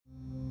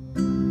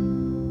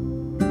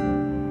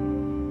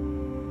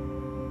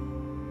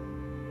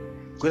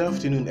Good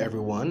afternoon,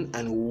 everyone,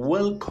 and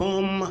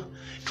welcome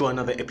to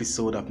another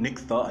episode of Nick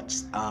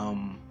Thoughts.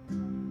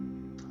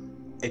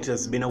 It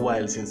has been a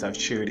while since I've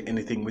shared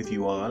anything with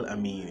you all.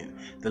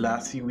 The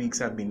last few weeks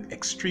have been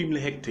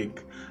extremely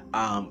hectic.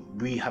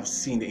 We have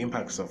seen the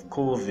impacts of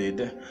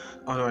COVID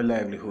on our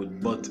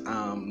livelihood, but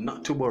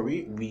not to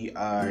worry, we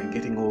are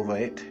getting over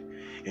it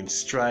in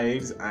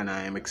strides, and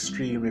I am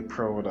extremely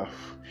proud of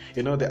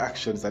the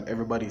actions that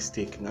everybody's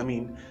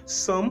taking.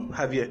 Some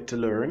have yet to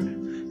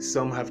learn,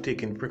 some have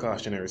taken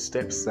precautionary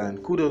steps,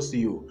 and kudos to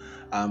you.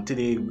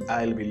 Today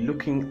I'll be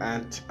looking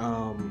at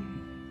a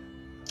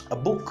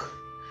book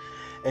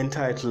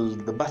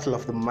entitled The Battle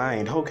of the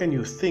Mind. How can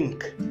you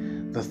think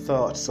the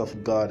thoughts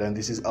of God? And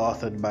this is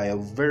authored by a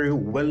very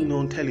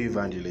well-known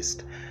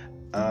televangelist,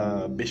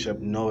 Bishop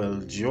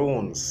Noel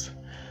Jones.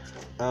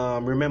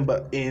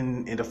 Remember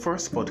in the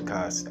first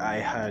podcast I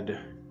had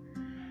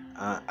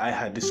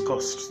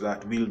discussed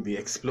that we'll be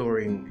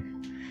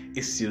exploring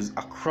issues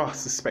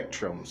across the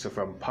spectrum, so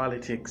from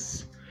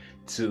politics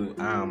to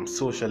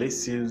social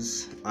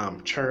issues,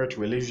 church,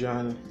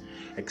 religion,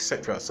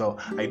 etc. So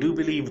I do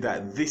believe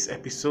that this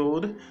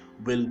episode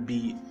will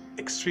be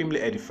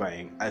extremely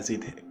edifying as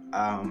it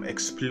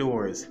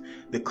explores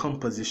the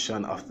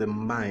composition of the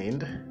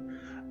mind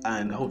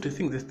and how to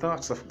think the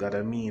thoughts of God.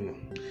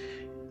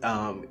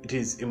 It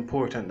is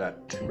important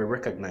that we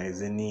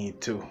recognize the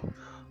need to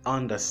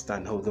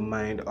understand how the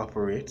mind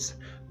operates,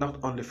 not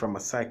only from a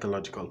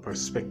psychological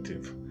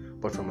perspective,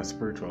 but from a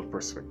spiritual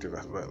perspective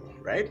as well,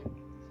 right?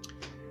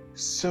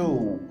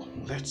 So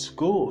let's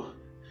go.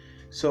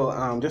 So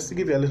just to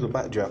give you a little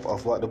backdrop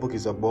of what the book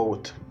is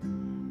about,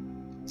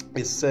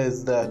 it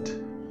says that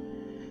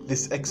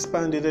this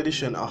expanded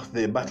edition of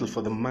The Battle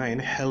for the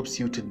Mind helps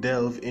you to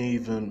delve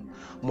even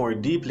more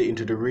deeply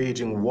into the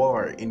raging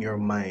war in your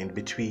mind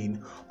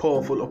between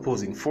powerful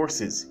opposing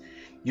forces.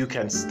 You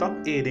can stop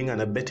aiding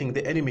and abetting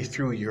the enemy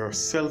through your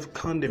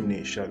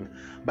self-condemnation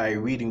by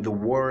reading the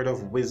word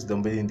of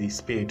wisdom within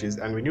these pages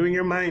and renewing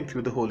your mind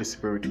through the Holy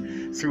Spirit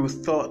through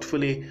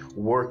thoughtfully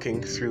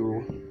working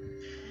through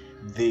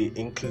the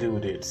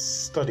included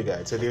study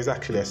guide. So there's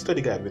actually a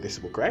study guide with this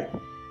book, right?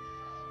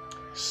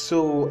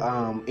 So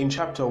in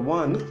chapter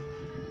 1,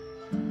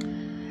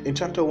 it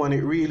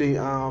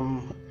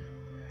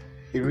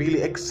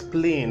really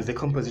explains the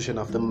composition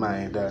of the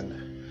mind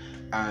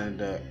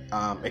and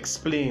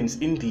explains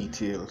in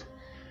detail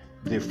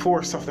the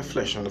force of the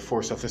flesh and the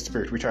force of the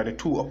spirit, which are the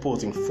two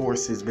opposing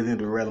forces within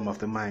the realm of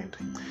the mind.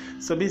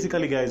 So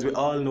basically, guys, we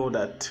all know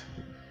that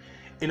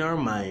in our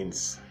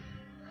minds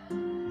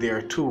there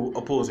are two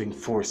opposing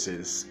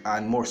forces,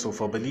 and more so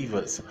for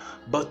believers.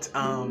 But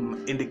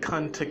in the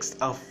context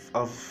of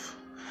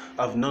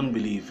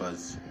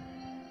non-believers,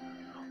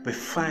 we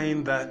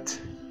find that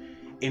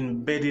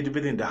embedded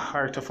within the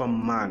heart of a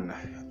man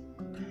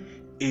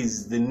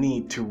is the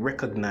need to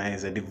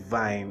recognize a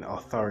divine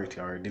authority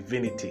or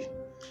divinity.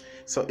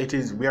 So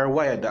we are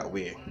wired that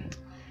way.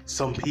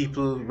 Some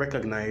people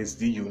recognize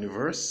the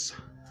universe,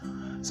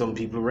 some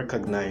people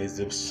recognize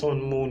the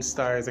sun, moon,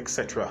 stars,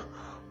 etc.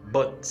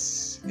 But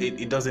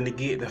it doesn't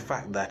negate the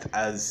fact that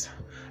as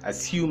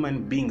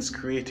human beings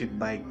created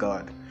by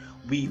God,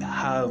 we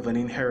have an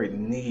inherent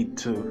need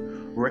to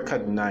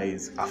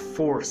recognize a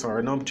force or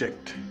an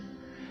object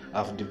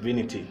of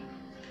divinity.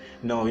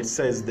 Now it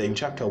says in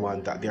chapter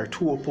 1 that there are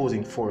two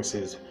opposing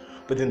forces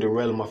within the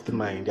realm of the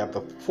mind. You have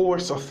the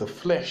force of the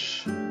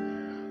flesh,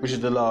 which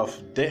is the law of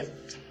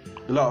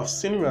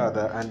sin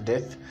and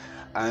death,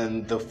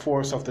 and the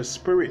force of the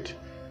spirit,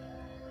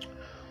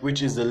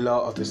 which is the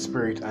law of the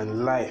spirit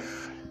and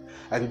life.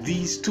 And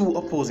these two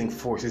opposing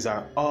forces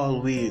are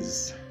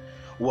always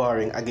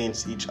warring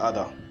against each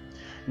other.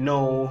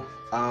 Now,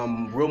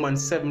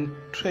 Romans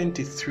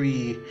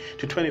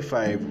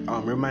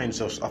 7:23-25 reminds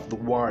us of the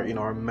war in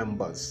our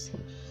members,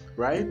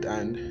 right?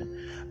 And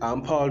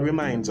Paul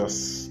reminds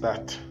us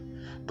that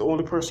the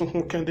only person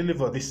who can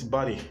deliver this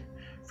body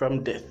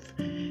from death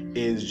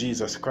is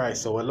Jesus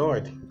Christ, our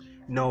Lord.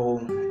 Now,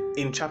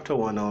 in chapter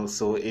 1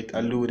 also, it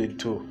alluded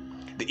to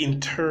the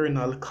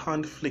internal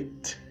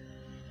conflict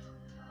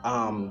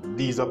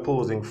these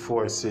opposing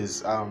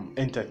forces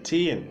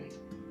entertain.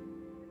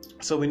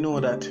 So we know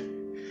that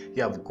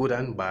you have good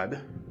and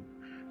bad,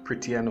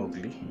 pretty and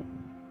ugly,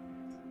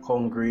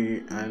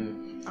 hungry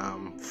and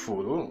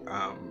full.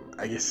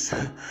 I guess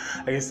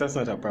that's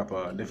not a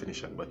proper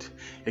definition, but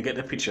you get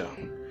the picture.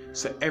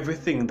 So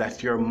everything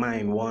that your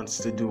mind wants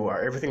to do, or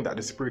everything that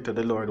the Spirit of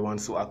the Lord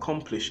wants to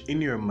accomplish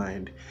in your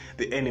mind,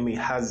 the enemy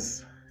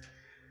has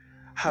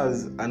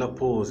an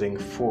opposing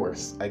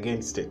force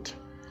against it.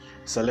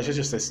 So let's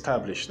just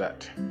establish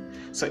that.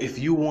 So if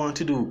you want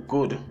to do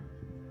good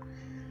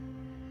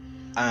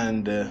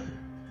and the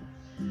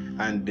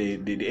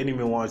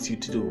enemy wants you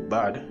to do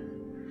bad,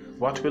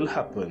 what will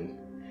happen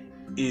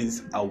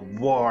is a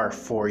war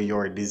for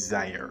your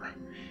desire.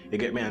 You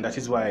get me? And that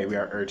is why we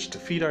are urged to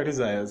feed our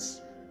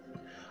desires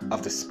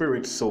of the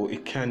spirit, so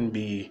it can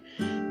be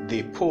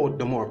the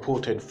more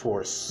potent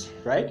force,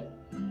 right?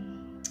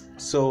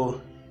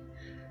 So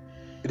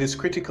it is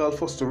critical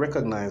for us to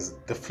recognize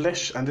the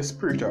flesh and the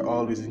spirit are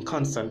always in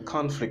constant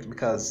conflict,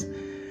 because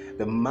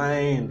the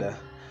mind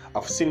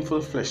of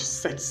sinful flesh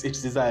sets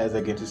its desires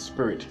against the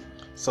spirit.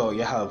 So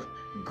you have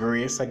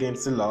grace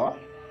against the law,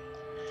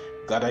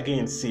 God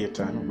against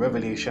Satan,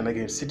 revelation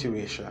against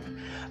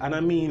situation. And I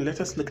mean, let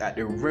us look at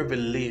the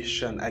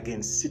revelation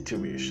against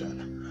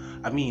situation.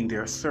 I mean,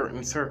 there are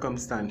certain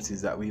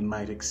circumstances that we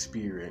might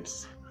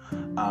experience.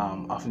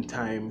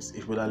 Oftentimes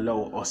it will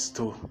allow us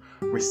to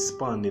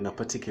respond in a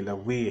particular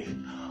way.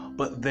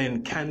 But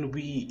then can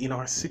we, in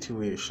our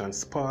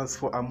situations, pause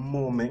for a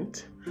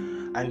moment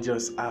and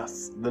just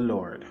ask the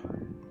Lord,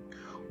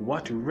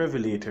 what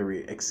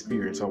revelatory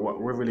experience or what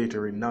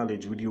revelatory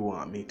knowledge would you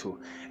want me to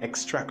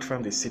extract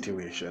from this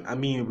situation? I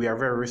mean, we are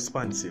very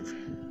responsive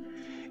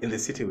in the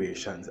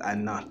situations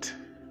and not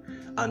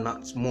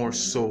more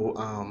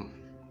so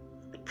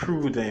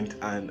prudent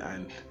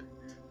and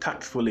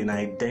tactful in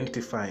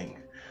identifying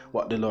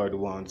what the Lord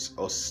wants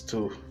us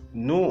to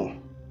know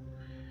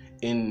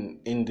in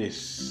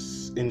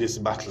this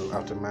battle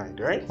of the mind,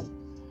 right?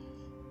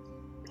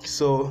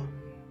 So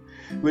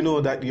we know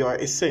that we are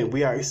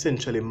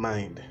essentially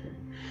mind.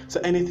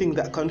 So anything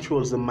that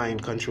controls the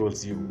mind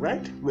controls you,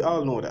 right? We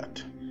all know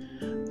that.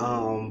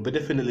 We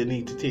definitely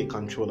need to take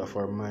control of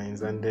our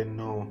minds, and then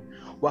know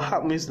what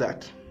happens is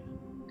that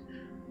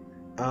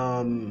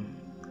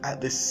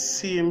at the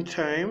same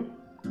time,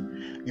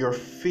 your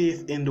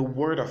faith in the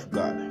Word of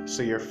God,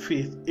 so your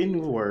faith in the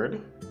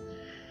Word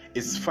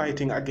is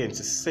fighting against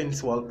the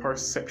sensual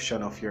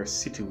perception of your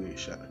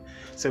situation.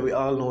 So we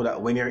all know that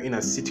when you're in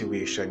a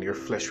situation, your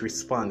flesh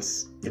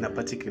responds in a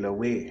particular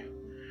way,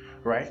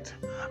 right?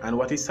 And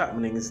what is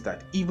happening is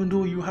that even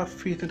though you have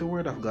faith in the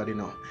Word of God,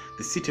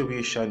 the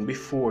situation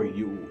before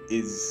you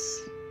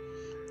is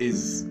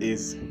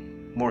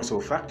more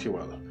so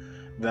factual,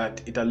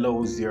 that it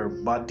allows your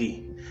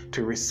body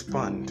to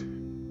respond.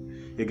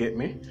 You get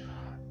me?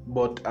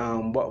 But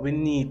what we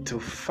need to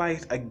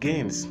fight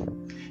against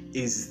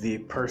is the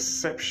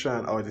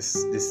perception or the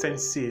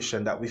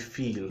sensation that we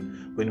feel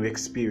when we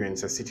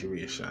experience a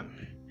situation.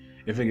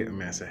 If you get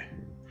me, I say.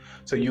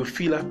 So you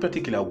feel a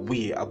particular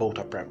way about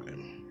a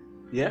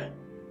problem. Yeah?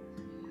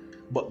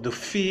 But the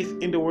faith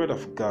in the Word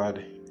of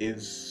God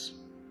is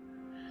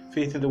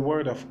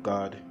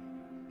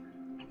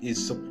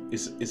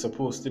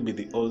supposed to be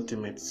the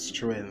ultimate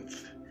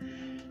strength.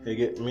 You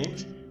get me?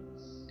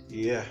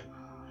 Yeah.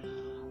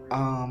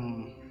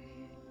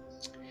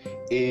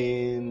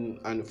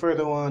 And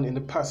further on in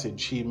the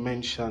passage, he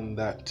mentioned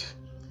that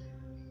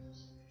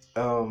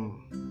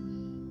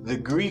the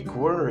Greek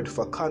word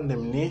for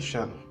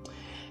condemnation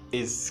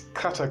is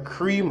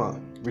katakrima,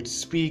 which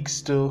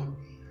speaks to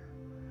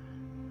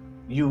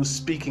you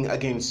speaking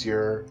against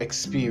your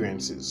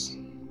experiences.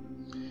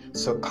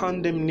 So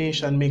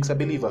condemnation makes a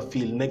believer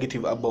feel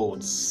negative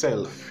about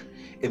self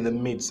in the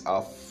midst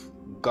of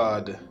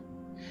God,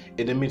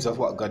 in the midst of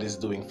what God is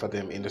doing for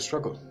them in the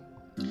struggle.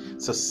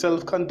 So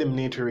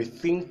self-condemnatory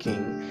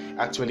thinking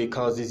actually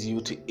causes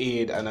you to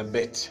aid and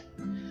abet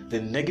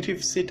the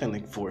negative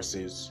satanic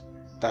forces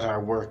that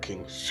are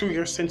working through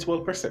your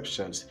sensual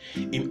perceptions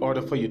in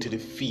order for you to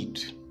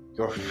defeat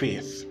your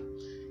faith.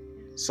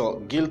 So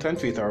guilt and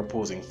faith are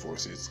opposing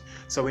forces.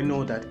 So we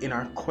know that in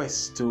our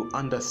quest to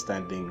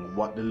understanding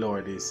what the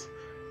Lord is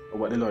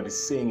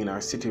saying in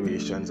our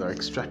situations, or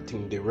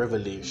extracting the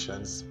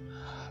revelations,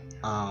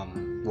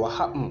 what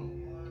happened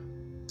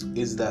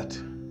is that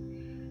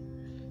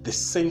the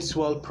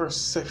sensual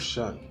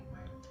perception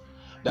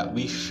that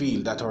we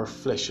feel that our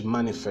flesh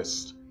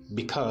manifests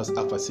because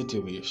of a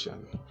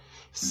situation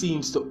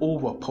seems to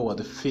overpower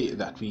the faith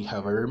that we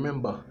have. I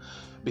remember,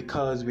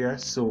 because we are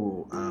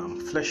so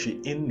fleshy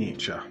in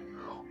nature,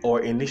 our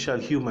initial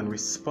human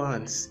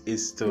response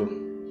is to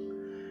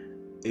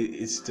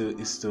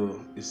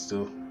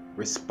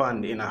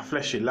respond in a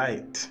fleshy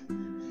light.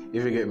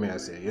 If you get me, I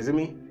say, you see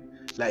me?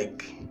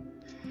 Like,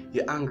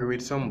 you're angry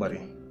with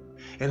somebody,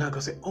 and I go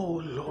say,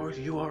 oh Lord,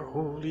 you are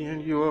holy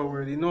and you are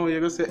worthy. No, you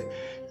go say,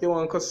 you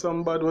want to cuss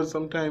somebody, or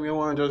sometime you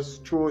want to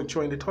just throw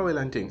in the towel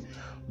and thing.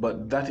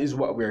 But that is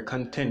what we're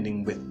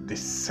contending with, the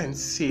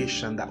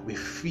sensation that we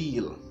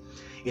feel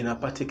in a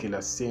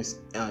particular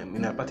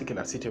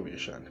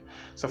situation.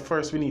 So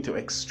first we need to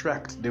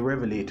extract the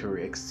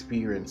revelatory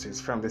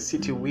experiences from the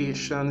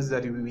situations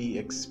that we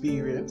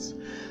experience,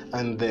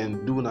 and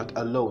then do not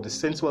allow the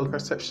sensual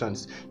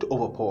perceptions to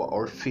overpower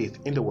our faith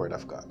in the Word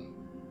of God.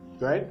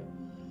 Right?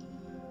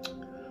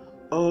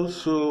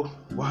 Also,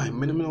 why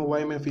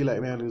I feel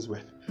like I lose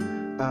weight?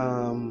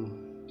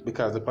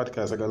 Because the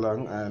podcast got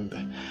long,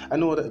 and I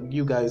know that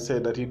you guys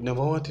said that you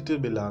never want it to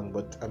be long,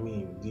 but I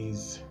mean,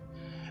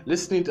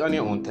 listening to on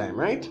your own time,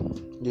 right?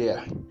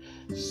 Yeah.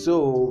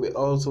 So we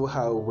also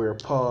have where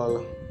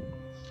Paul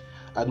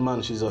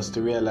admonishes us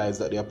to realize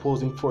that the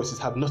opposing forces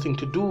have nothing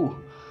to do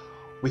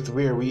with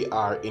where we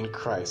are in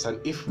Christ. And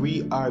if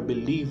we are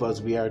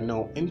believers, we are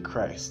now in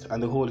Christ,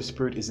 and the Holy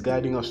Spirit is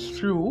guiding us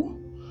through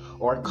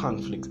our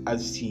conflicts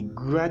as He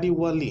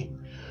gradually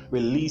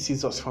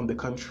releases us from the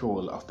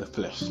control of the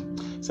flesh.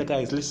 So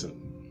guys, listen.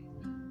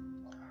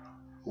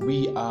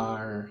 we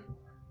are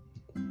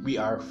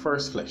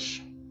first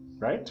flesh,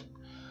 right?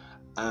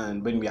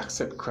 And when we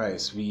accept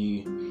Christ,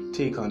 we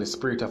take on the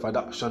spirit of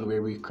adoption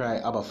where we cry,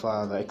 Abba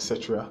Father,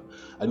 etc.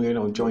 And we are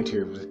now joined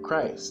here with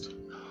Christ.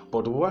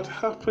 But what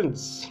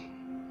happens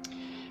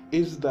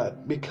is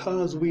that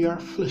because we are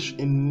flesh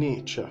in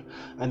nature,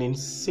 and in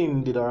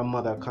sin did our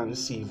mother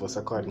conceive us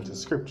according to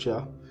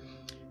scripture,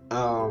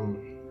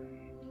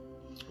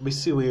 we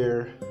see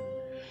where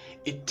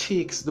it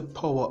takes the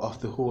power of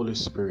the Holy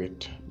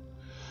Spirit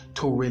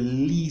to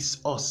release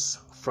us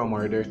from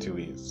our dirty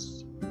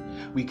ways.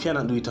 We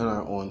cannot do it on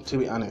our own, to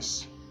be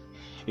honest.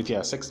 If you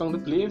have sex on the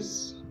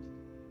place,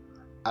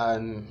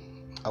 and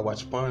I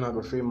watch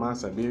pornography,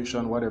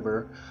 masturbation,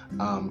 whatever,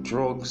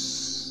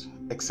 drugs,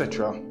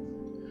 etc.,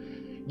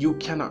 you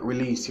cannot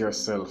release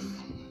yourself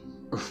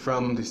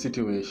from the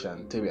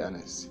situation, to be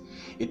honest.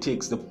 It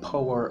takes the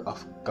power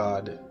of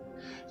God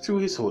through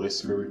His Holy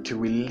Spirit to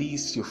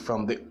release you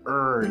from the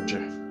urge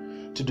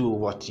to do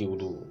what you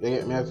do. You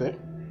get me, I say?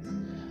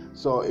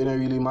 So it don't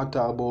really matter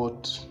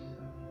about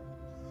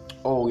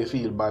how you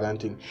feel bad and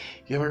things.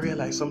 You ever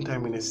realize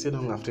sometimes when you sit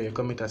down after you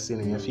commit a sin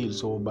and you feel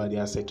so bad,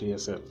 you say to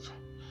yourself,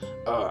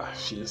 I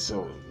feel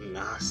so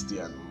nasty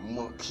and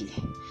mucky.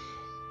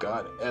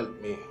 God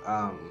help me.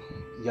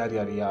 Yada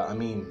yada yada. I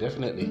mean,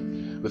 definitely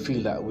we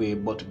feel that way,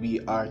 but we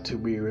are to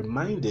be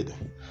reminded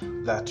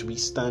that we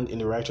stand in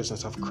the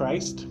righteousness of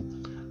Christ,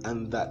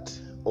 and that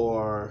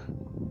our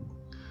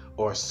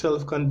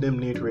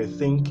self-condemnatory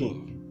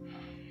thinking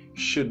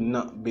should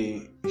not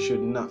be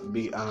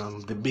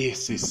the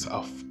basis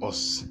of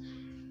us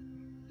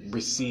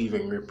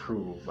receiving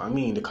reproof. I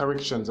mean, the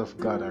corrections of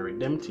God are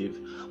redemptive,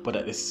 but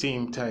at the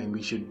same time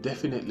we should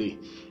definitely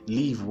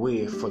leave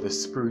way for the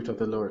Spirit of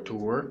the Lord to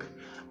work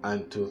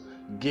and to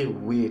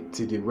give way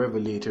to the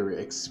revelatory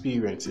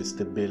experiences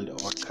to build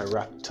our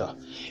character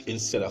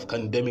instead of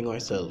condemning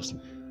ourselves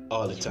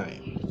all the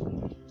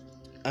time.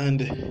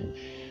 And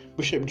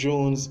Bishop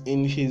Jones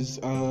in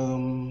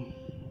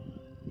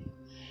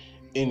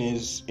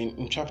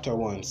chapter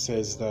 1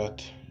 says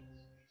that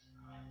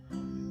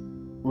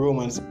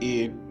Romans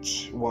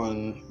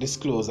 8:1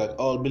 discloses that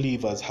all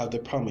believers have the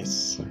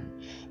promise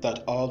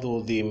that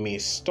although they may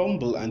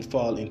stumble and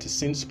fall into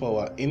sin's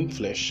power in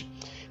flesh,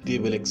 they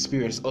will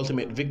experience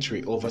ultimate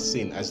victory over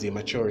sin as they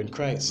mature in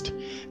Christ.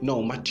 Now,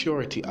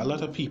 maturity, a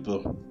lot of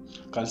people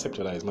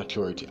conceptualize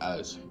maturity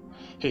as,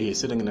 hey, you're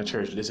sitting in a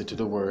church, listen to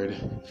the word,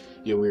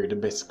 you wear the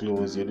best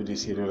clothes, you do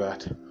this, you do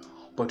that.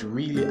 But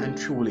really and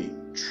truly,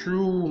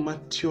 true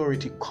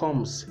maturity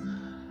comes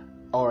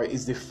or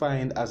is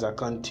defined as a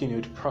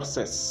continued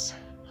process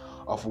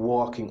of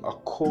walking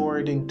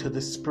according to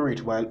the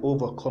Spirit while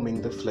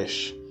overcoming the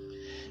flesh.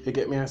 You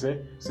get me, I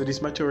say? So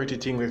this maturity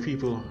thing where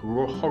people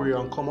hurry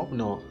and come up,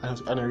 no,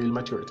 and a real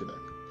maturity that.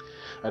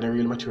 And a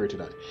real maturity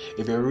that.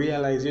 If you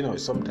realize,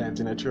 sometimes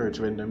in a church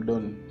when them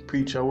done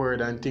preach a word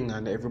and thing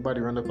and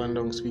everybody run up and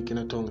down speaking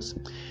in tongues,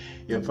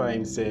 you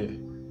find say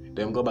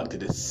them go back to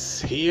the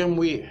same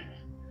way.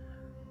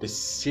 The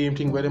same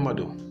thing where them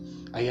do.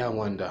 I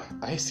wonder.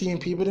 I seen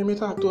people them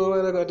talk to a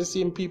while ago, the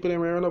same people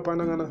them run up and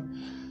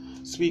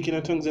down speaking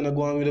in tongues and I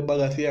go on with a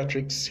bag of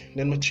theatrics.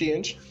 Then I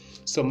change.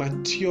 So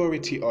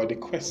maturity, or the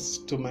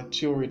quest to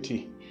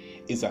maturity,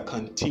 is a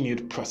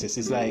continued process.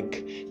 It's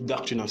like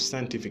doctrine of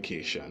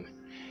sanctification.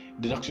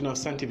 The doctrine of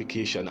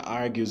sanctification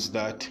argues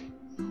that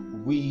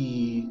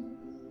we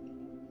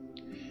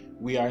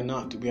are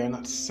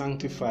not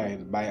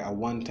sanctified by a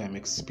one-time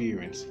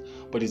experience,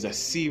 but it's a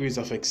series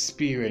of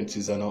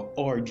experiences, and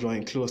our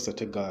drawing closer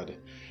to God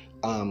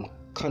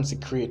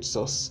consecrates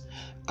us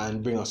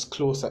and bring us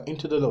closer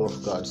into the love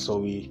of God, so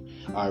we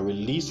are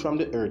released from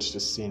the urge to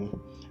sin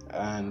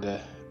and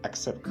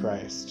accept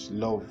Christ's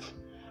love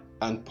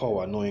and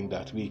power, knowing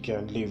that we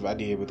can live a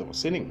day without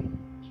sinning.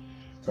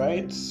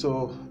 Right?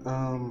 So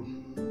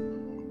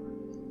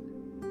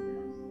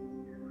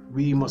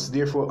we must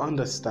therefore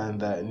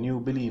understand that new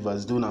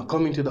believers do not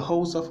come into the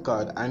house of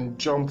God and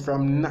jump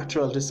from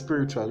natural to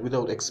spiritual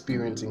without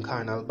experiencing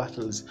carnal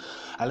battles.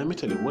 And let me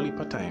tell you, one heap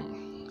of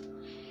time,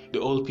 the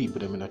old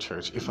people them in a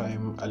church, if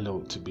I'm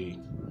allowed to be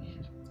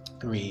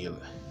real,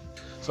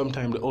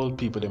 sometimes the old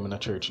people them in a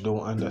church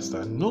don't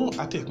understand. No,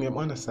 I take me I'm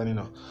understanding,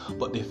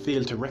 but they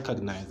fail to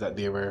recognize that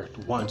they were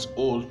once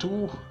old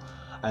too,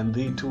 and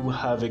they too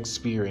have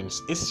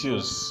experienced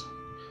issues,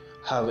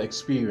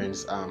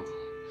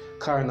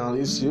 carnal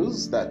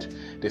issues that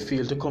they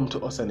fail to come to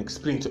us and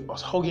explain to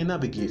us how you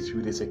navigate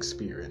through this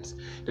experience.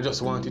 They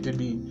just want it to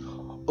be,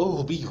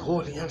 be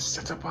holy and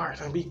set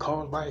apart and be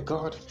called by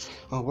God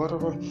or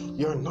whatever.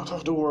 You're not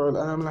of the world.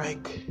 And I'm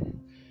like,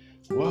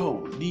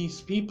 wow,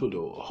 these people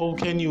though, how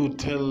can you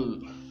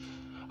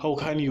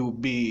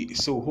be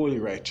so holy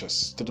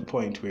righteous to the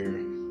point where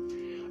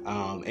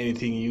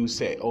anything you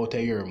say out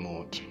of your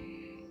mouth,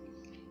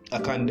 I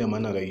condemn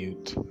another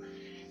youth?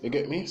 You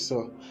get me?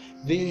 So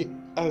they,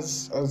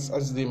 as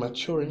they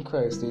mature in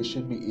Christ, they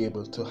should be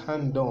able to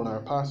hand down or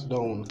pass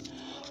down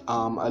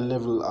a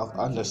level of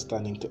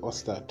understanding to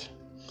us that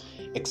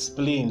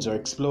explains or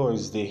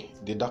explores the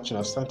doctrine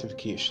of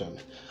sanctification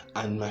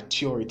and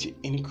maturity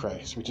in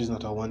Christ, which is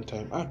not a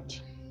one-time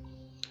act.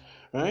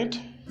 Right?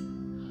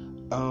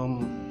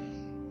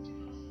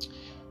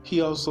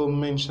 He also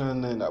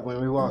mentioned that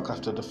when we walk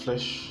after the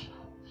flesh,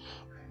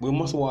 we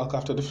must walk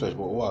after the flesh,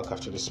 but walk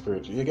after the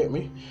spirit. You get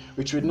me?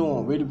 Which we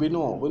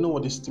know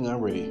this thing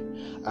already,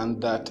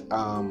 and that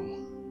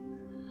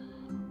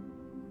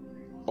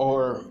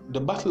or the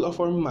battle of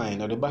our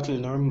mind, or the battle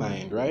in our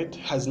mind, right,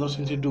 has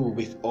nothing to do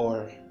with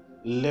our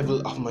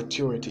level of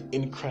maturity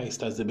in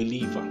Christ as a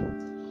believer.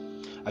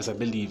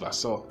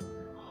 So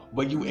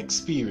when you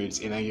experience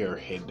in your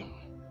head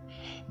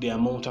the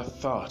amount of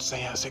thoughts,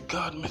 I say,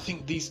 God, I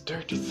think these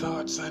dirty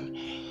thoughts, and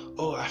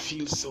I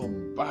feel so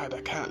bad,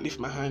 I can't lift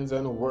my hands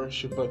and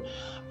worship, but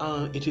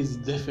it is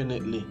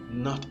definitely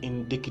not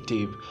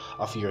indicative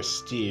of your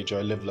stage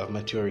or level of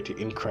maturity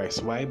in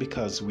Christ. Why?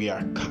 Because we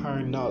are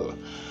carnal,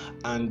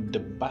 and the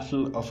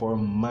battle of our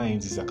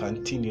minds is a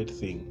continued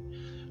thing,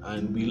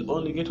 and we'll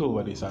only get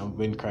over this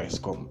when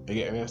Christ comes. You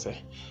get me I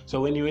say?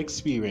 So when you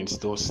experience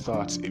those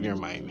thoughts in your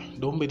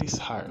mind, don't be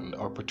disheartened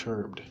or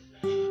perturbed.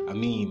 I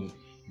mean,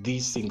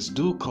 these things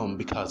do come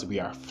because we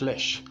are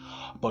flesh.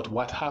 But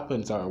what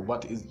happens, or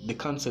what is the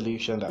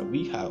consolation that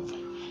we have,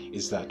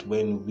 is that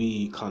when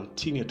we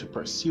continue to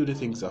pursue the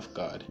things of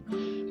God,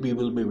 we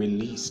will be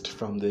released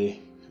from the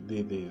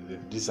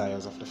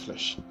desires of the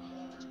flesh.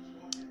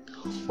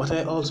 What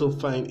I also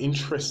find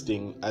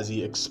interesting as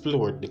he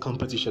explored the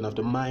composition of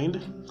the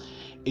mind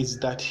is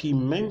that he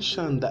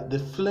mentioned that the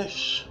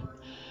flesh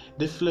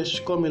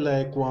coming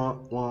like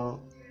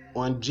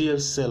one jail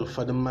cell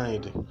for the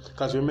mind.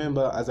 Because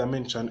remember, as I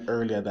mentioned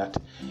earlier, that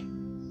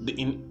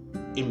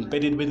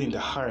embedded within the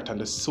heart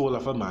and the soul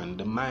of a man,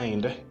 the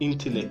mind,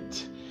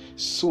 intellect,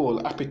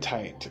 soul,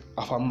 appetite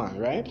of a man,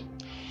 right,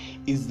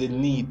 is the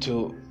need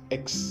to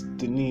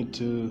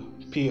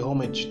pay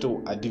homage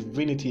to a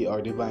divinity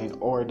or divine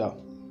order,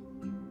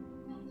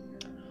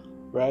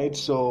 right?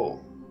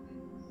 So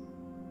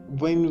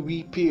when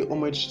we pay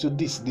homage to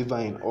this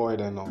divine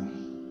order now,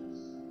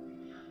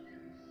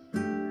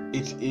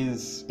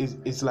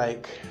 it's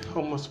like,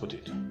 how must I put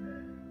it?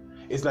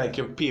 It's like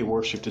you pay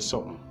worship to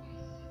something.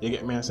 You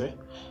get me I say?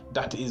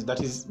 That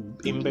is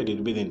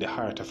embedded within the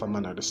heart of a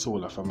man or the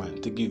soul of a man,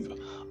 to give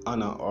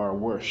honor or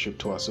worship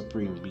to a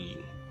supreme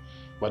being,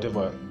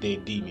 whatever they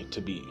deem it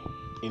to be.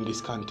 In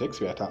this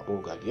context, we are talking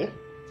about God, yeah?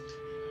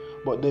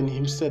 But then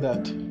he said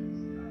that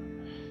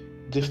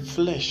the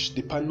flesh,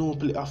 the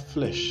panoply of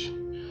flesh,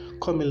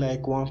 coming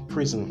like one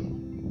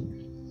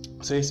prison.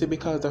 So you see,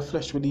 because the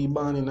flesh will be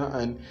born in,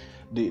 and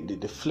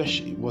the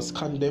flesh was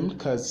condemned,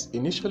 because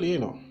initially,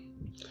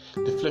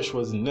 the flesh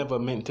was never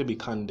meant to be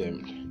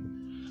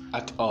condemned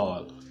at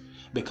all,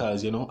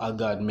 because a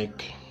God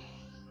make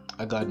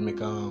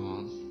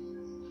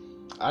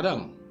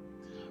Adam,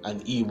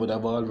 and Eve would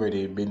have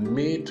already been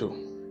made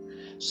to.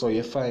 So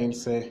you find,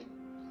 say,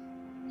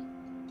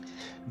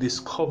 this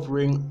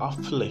covering of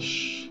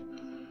flesh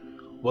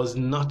was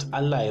not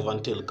alive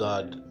until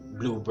God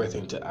blew breath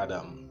into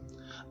Adam.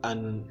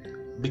 And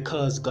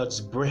because God's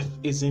breath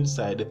is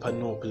inside the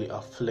panoply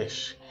of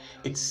flesh,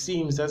 it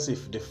seems as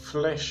if the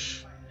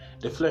flesh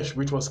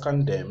which was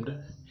condemned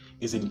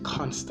is in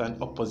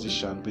constant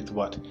opposition with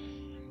what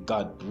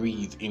God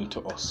breathed into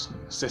us.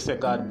 So say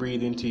God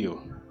breathed into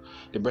you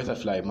the breath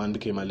of life, man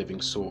became a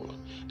living soul.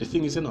 The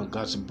thing is,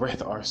 God's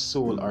breath or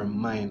soul or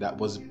mind that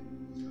was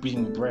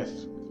being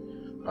breath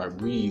or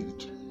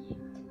breathed,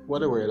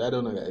 what a word, I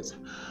don't know, guys.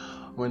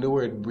 When the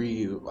word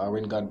breathe, or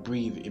when God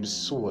breathed his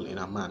soul in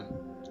a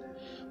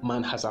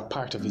man has a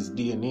part of his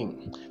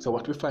DNA. So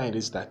what we find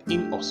is that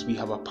in us we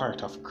have a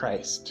part of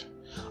Christ,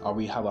 or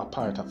we have a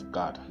part of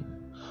God.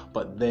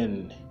 But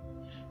then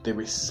the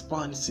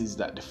responses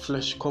that the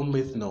flesh come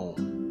with now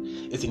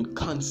is in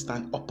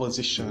constant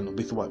opposition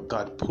with what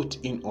God put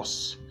in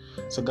us.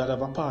 So God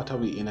have a part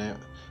of it in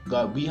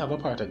God. We have a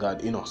part of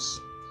God in us.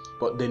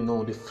 But then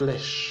now the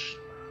flesh,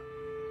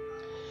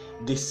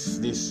 this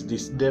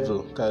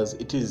devil, because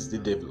it is the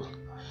devil,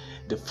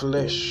 the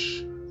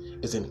flesh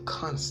is in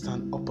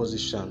constant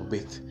opposition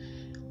with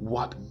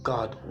what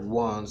God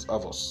wants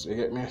of us. You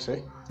get me I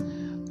say?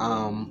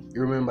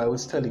 Remember I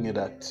was telling you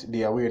that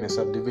the awareness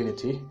of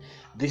divinity.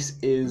 This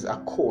is a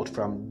quote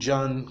from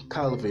John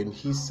Calvin.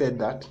 He said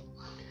that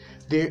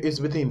there is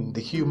within the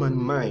human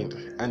mind,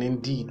 and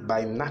indeed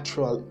by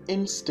natural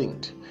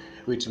instinct,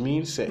 which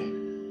means that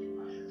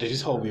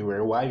is how we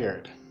were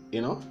wired,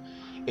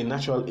 a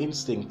natural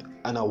instinct,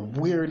 an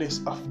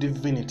awareness of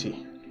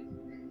divinity.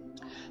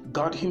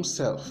 God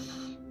himself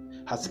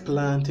has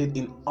planted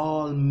in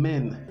all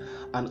men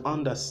an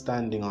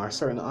understanding, or a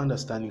certain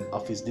understanding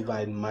of his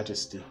divine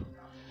majesty.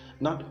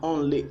 Not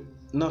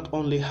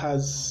only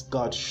has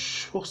God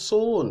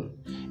sown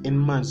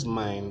in man's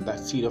mind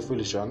that seed of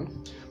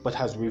religion, but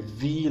has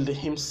revealed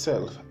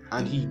himself,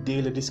 and he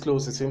daily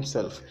discloses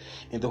himself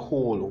in the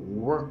whole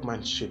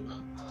workmanship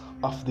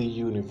of the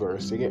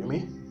universe. You get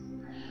me?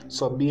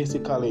 So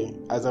basically,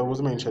 as I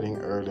was mentioning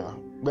earlier,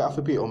 we have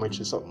to pay homage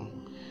to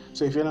something.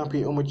 So if you're not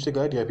paying homage to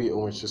God, you pay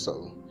homage to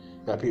something.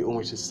 You pay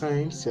homage to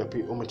science, you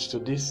pay homage to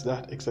this,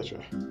 that, etc.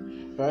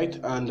 Right?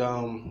 And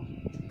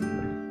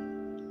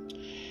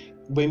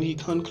when he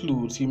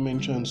concludes, he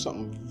mentions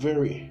something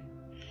very,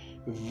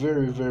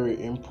 very,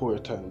 very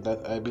important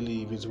that I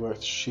believe is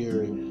worth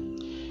sharing.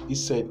 He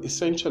said,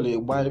 essentially,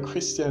 while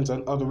Christians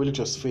and other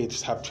religious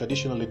faiths have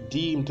traditionally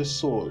deemed the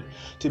soul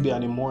to be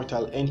an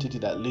immortal entity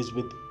that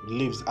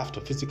lives after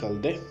physical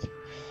death,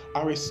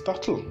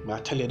 Aristotle,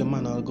 I tell you the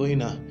man I'll go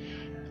in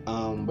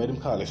what do you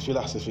call it,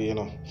 philosophy,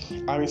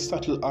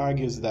 Aristotle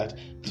argues that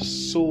the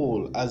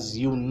soul as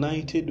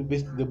united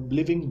with the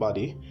living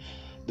body,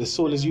 the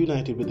soul is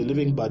united with the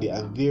living body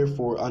and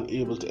therefore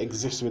unable to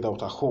exist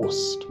without a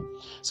host.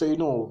 So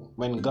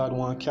when God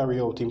want to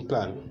carry out his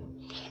plan,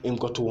 him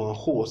go to one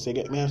host, you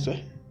get me answer?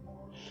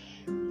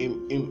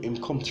 Him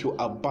come through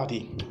a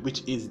body,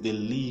 which is the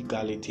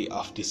legality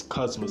of this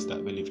cosmos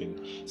that we live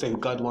in. So if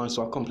God wants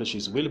to accomplish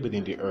his will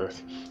within the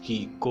earth,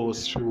 he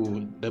goes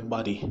through the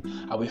body.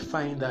 And we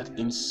find that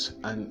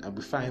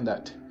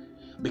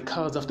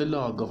because of the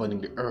law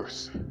governing the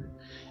earth,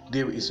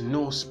 there is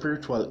no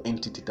spiritual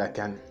entity that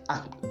can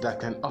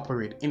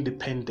operate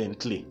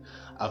independently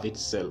of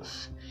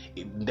itself.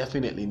 It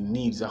definitely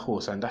needs a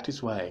host, and that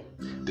is why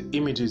the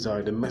images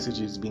or the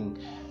messages being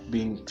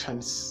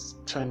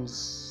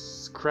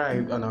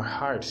transcribed on our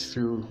hearts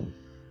through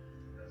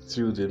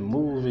the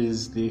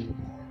movies, the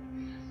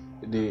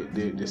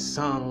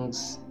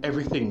songs,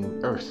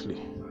 everything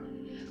earthly.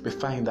 We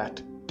find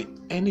that the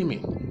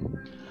enemy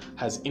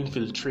has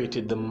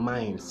infiltrated the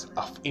minds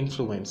of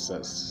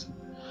influencers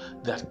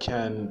that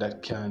can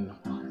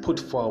put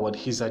forward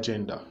his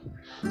agenda.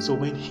 So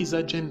when his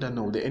agenda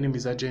now, the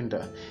enemy's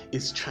agenda,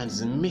 is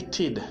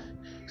transmitted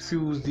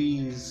through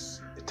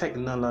these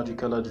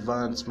technological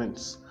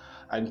advancements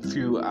and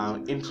through our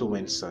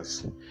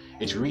influencers,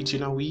 it's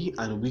reaching away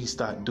and we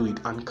start doing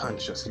it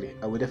unconsciously,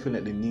 and we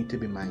definitely need to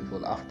be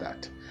mindful of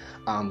that.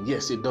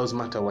 Yes, it does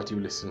matter what you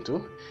listen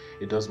to,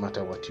 it does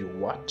matter what you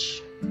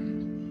watch,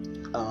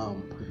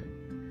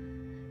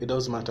 it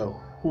does matter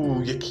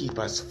who you keep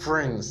as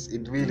friends.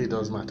 It really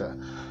does matter.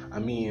 I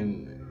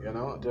mean,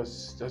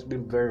 just be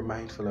very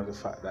mindful of the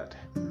fact that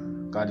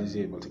God is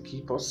able to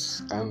keep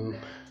us. And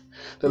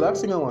the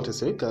last thing I want to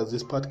say, because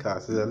this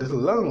podcast is a little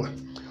long,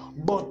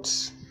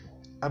 but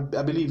I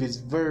believe it's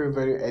very,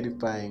 very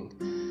edifying.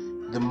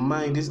 The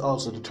mind is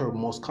also the term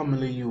most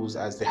commonly used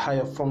as the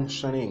higher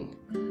functioning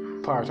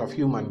part of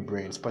human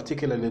brains,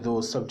 particularly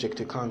those subject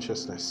to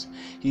consciousness.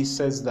 He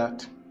says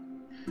that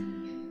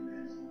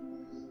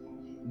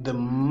the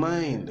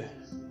mind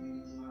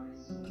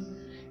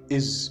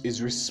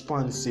is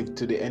responsive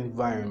to the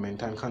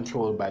environment and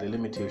controlled by the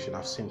limitation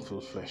of sinful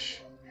flesh.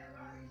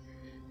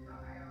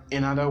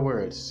 In other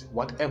words,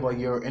 whatever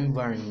your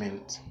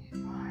environment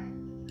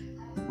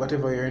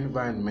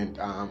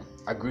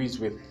agrees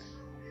with,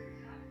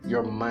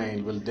 your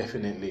mind will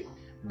definitely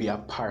be a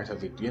part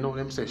of it. You know what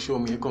I'm saying? Show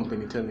me a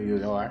company telling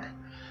you are.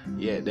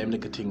 Yeah, them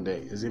like a thing there.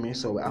 You see me?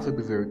 So we have to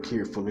be very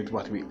careful with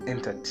what we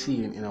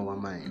entertain in our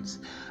minds.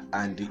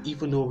 And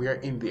even though we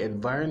are in the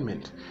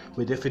environment,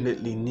 we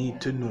definitely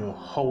need to know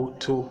how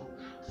to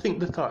think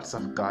the thoughts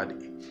of God,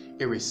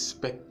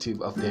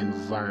 irrespective of the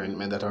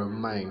environment that our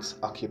minds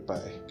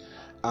occupy.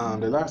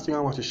 The last thing I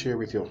want to share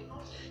with you,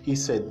 he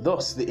said,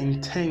 thus the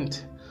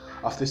intent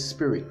of the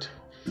Spirit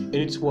in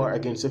its war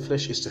against the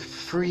flesh is to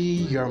free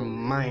your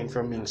mind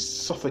from being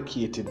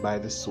suffocated by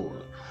the soul.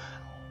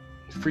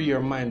 Free your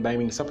mind by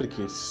being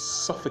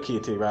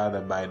suffocated rather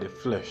by the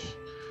flesh.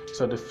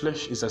 So the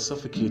flesh is a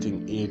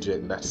suffocating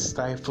agent that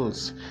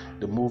stifles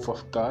the move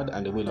of God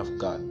and the will of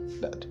God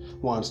that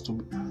wants to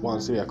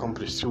be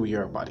accomplished through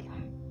your body.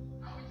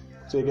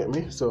 So you get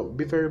me? So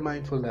be very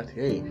mindful that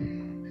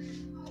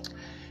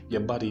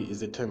your body is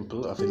the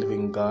temple of the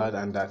living God,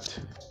 and that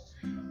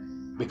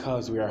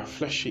because we are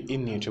fleshy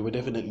in nature, we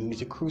definitely need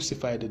to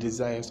crucify the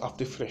desires of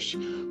the flesh,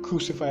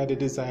 crucify the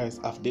desires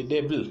of the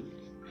devil.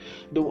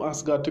 Don't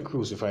ask God to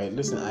crucify it.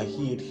 Listen, I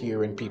hate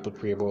hearing people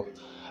pray about,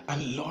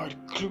 and Lord,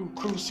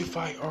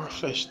 crucify our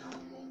flesh.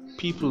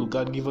 People,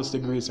 God give us the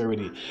grace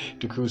already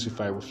to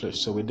crucify our flesh.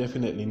 So we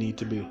definitely need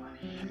to be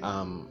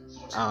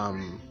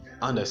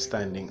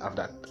understanding of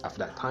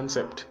that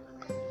concept.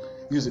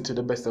 Use it to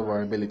the best of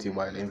our ability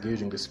while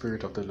engaging the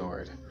Spirit of the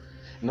Lord.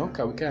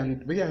 Cause we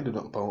can't do that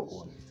on our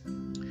own.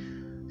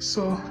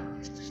 So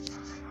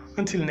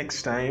until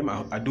next time,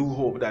 I do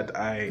hope that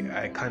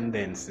I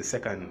condense the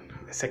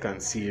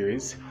second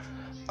series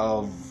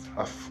of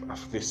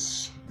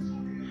this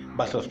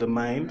Battle of the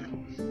Mind,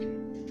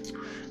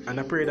 and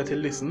I pray that you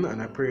listen,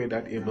 and I pray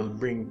that it will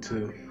bring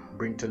to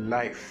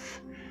life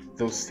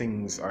those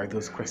things or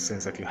those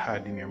questions that you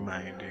had in your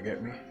mind. You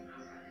get me?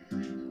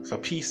 So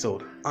peace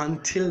out.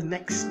 Until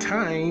next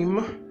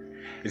time,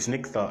 it's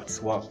Nick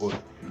Thoughts. Walk good.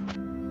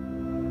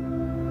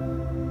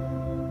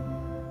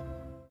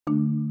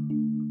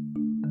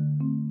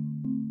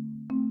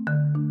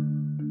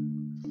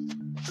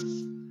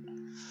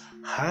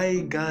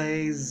 Hi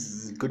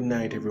guys, good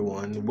night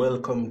everyone.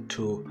 Welcome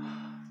to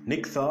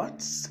Nick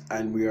Thoughts,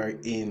 and we are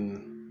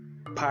in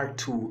part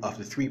 2 of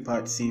the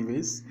 3-part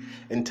series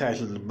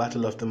entitled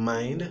Battle of the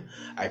Mind.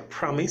 I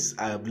promise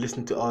I have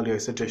listened to all your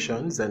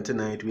suggestions, and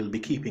tonight we'll be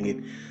keeping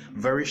it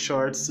very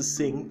short,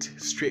 succinct,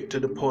 straight to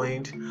the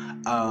point.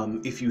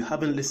 If you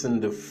haven't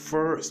listened to the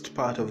first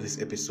part of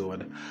this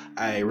episode,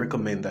 I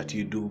recommend that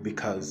you do,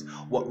 because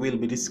what we'll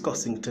be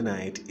discussing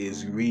tonight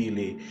is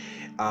really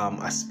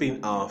a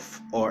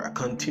spin-off or a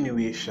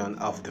continuation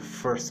of the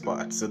first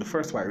part. So the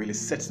first part really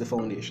sets the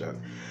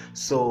foundation.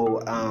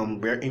 So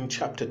we're in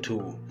chapter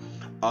 2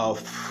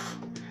 of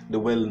the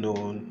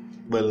well-known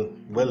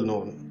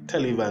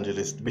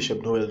televangelist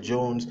Bishop Noel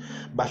Jones,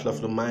 Battle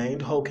of the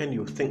Mind. How can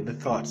you think the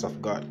thoughts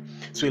of God?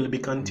 So we'll be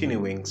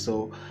continuing.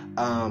 So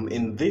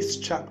in this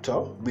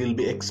chapter, we'll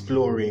be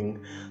exploring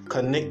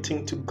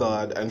connecting to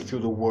God and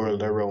through the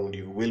world around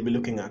you. We'll be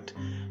looking at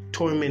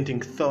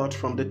tormenting thought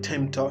from the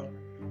tempter,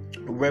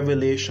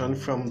 revelation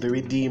from the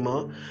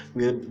Redeemer.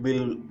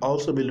 We'll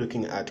also be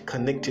looking at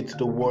connected to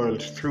the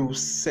world through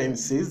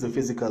senses, the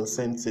physical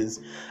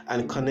senses,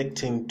 and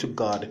connecting to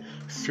God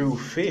through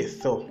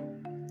faith. So,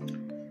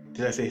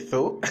 did I say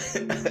so?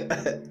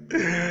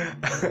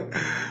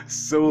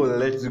 So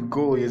let's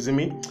go, you see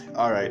me?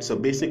 Alright, so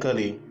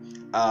basically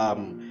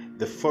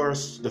the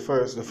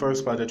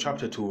first part of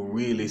chapter 2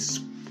 really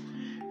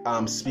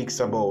speaks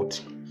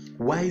about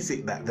why is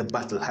it that the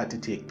battle had to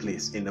take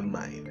place in the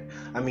mind.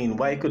 I mean,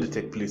 why could it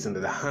take place in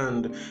the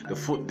hand, the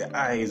foot, the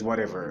eyes,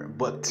 whatever?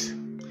 But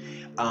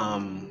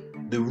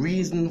the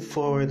reason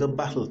for the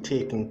battle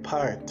taking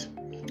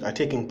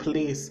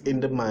place in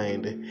the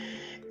mind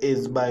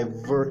is by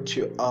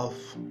virtue of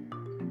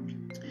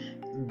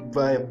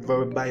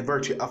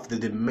the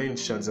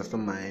dimensions of the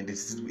mind.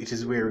 It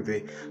is where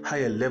the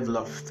higher level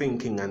of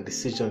thinking and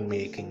decision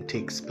making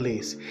takes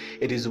place.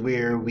 It is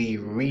where we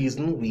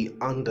reason, we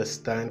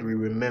understand, we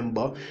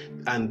remember,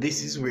 and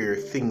this is where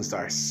things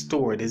are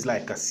stored. It's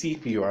like a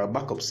CPU or a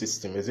backup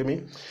system, you see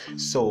me?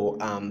 So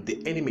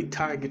the enemy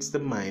targets the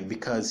mind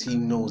because he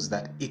knows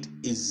that it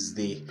is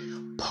the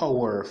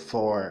power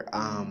for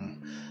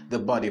the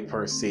body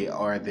per se,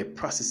 or the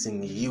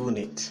processing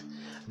unit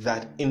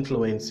that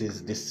influences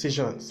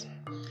decisions.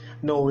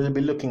 Now we'll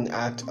be looking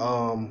at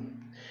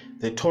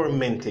the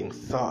tormenting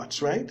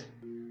thoughts, right?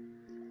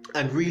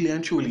 And really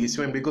and truly, it's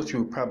when we go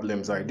through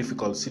problems or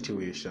difficult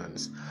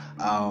situations,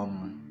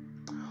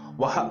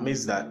 what happens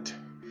is that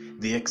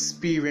the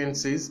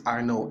experiences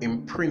are now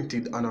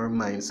imprinted on our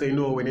mind. So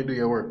when you do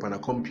your work on a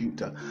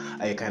computer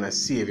and you kind of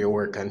save your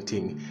work and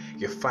thing,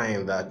 you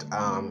find that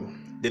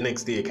the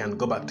next day you can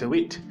go back to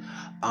it.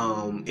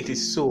 It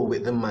is so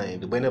with the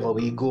mind. Whenever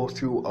we go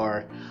through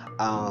our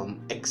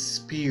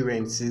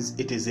experiences,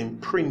 it is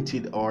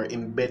imprinted or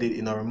embedded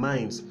in our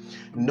minds.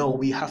 No,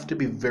 we have to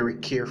be very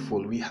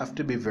careful. We have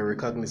to be very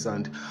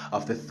cognizant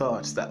of the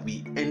thoughts that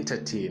we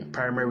entertain,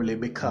 primarily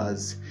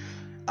because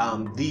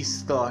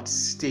these thoughts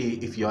stay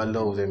if you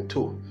allow them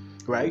to,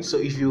 right? So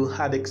if you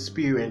had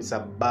experienced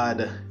a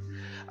bad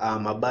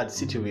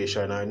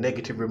situation or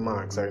negative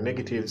remarks or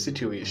negative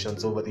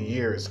situations over the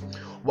years,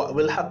 what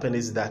will happen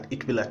is that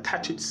it will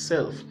attach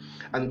itself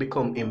and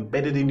become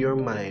embedded in your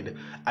mind,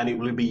 and it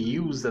will be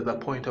used as a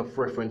point of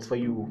reference for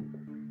you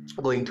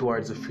going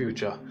towards the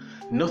future.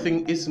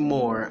 Nothing is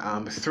more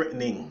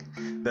threatening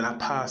than a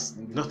past.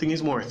 Nothing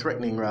is more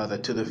threatening rather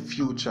to the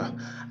future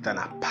than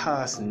a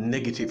past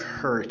negative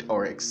hurt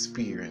or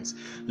experience.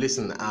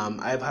 Listen,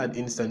 I've had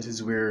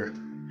instances where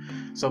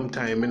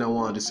sometimes I don't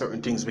want to do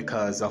certain things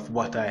because of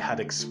what I had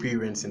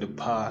experienced in the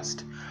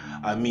past.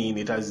 I mean,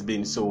 it has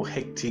been so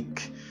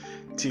hectic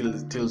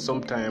till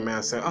sometime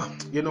I say,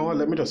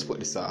 let me just put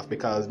this off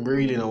because I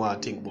really don't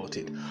want to think about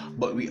it.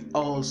 But we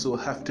also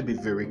have to be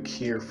very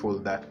careful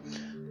that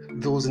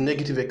those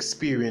negative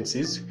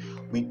experiences,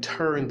 we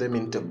turn them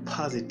into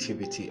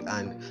positivity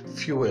and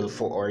fuel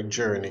for our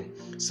journey.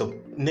 So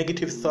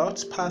negative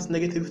thoughts, past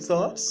negative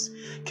thoughts,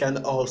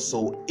 can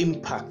also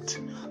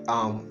impact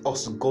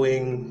us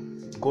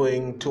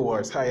going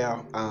towards higher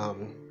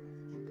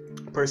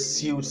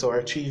pursuits or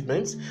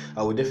achievements.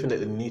 We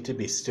definitely need to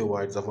be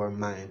stewards of our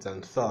minds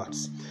and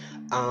thoughts.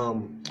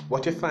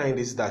 What you find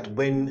is that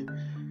when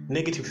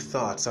negative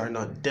thoughts are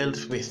not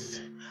dealt with,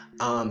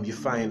 you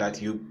find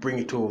that you bring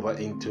it over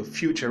into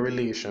future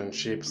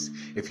relationships.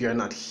 If you're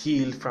not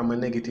healed from a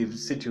negative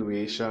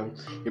situation,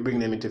 you bring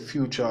them into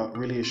future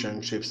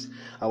relationships.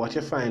 What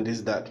you find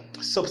is that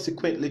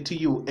subsequently to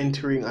you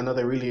entering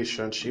another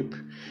relationship,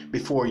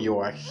 before you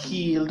are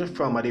healed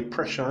from a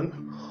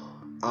depression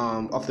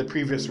of the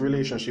previous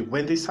relationship,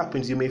 when this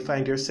happens, you may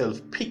find yourself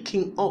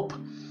picking up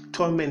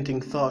tormenting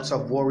thoughts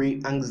of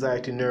worry,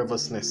 anxiety,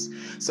 nervousness.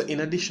 So in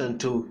addition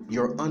to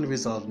your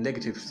unresolved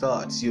negative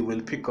thoughts, you will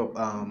pick up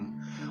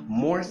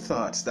more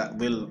thoughts that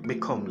will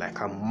become like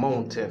a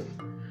mountain,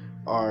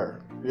 or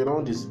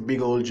this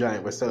big old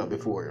giant was set up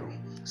before you.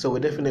 So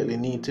we definitely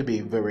need to be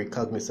very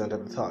cognizant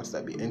of the thoughts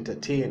that we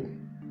entertain.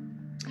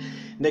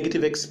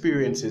 Negative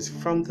experiences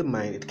from the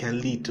mind, it can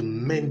lead to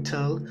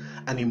mental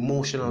and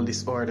emotional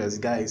disorders.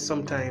 Guys,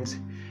 sometimes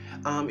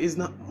It's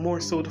not more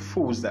so the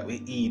foods that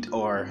we eat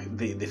or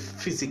the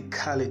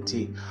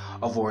physicality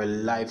of our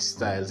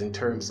lifestyles in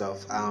terms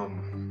of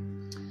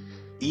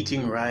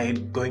eating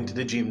right, going to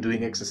the gym,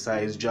 doing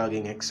exercise,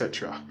 jogging,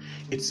 etc.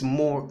 It's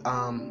more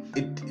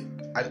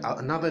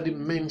another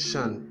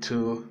dimension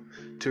to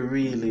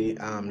really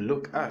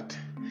look at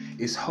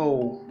is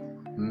how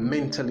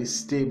mentally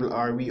stable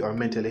are we or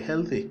mentally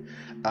healthy.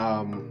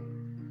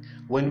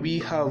 When we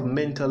have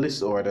mental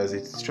disorders,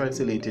 it's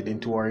translated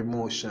into our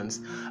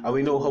emotions, and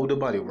we know how the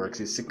body works.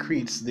 It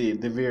secretes the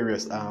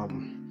various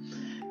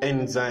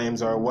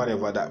enzymes or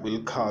whatever that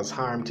will cause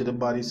harm to the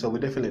body, so we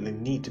definitely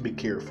need to be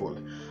careful.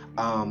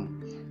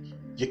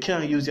 You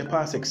can't use your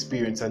past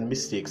experience and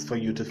mistakes for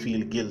you to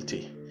feel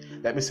guilty.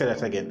 Let me say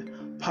that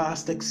again.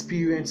 Past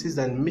experiences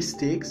and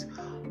mistakes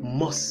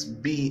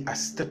must be a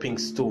stepping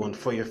stone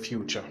for your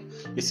future.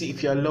 You see,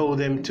 if you allow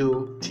them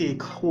to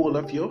take hold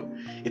of you,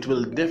 it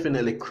will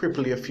definitely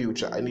cripple your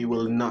future and it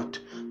will not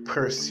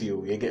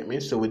pursue. You get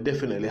me? So we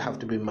definitely have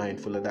to be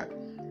mindful of that.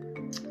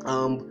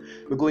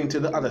 We're going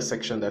to the other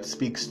section that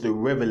speaks to the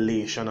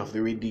revelation of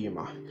the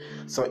Redeemer.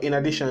 So in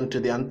addition to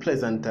the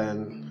unpleasant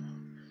and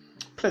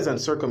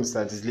pleasant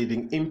circumstances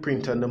leaving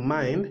imprint on the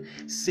mind,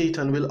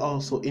 Satan will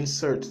also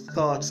insert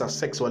thoughts of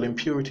sexual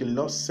impurity,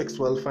 lust,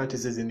 sexual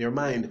fantasies in your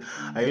mind.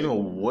 I know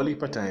one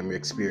heap of time you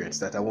experience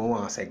that. I won't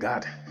want to say,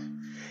 God,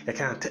 you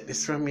can't take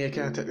this from me, you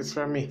can't take this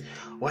from me.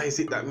 Why is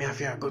it that me have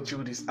to go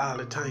through this all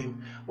the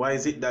time? Why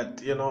is it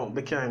that,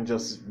 we can't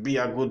just be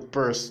a good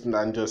person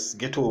and just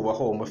get over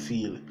how I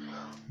feel?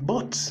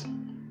 But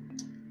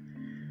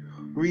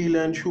really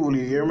and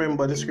truly, you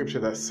remember the scripture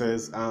that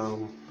says,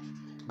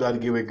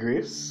 God give a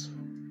grace.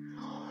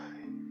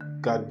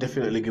 God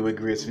definitely give a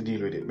grace to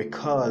deal with it,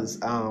 because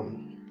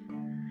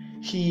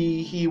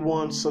he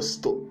wants us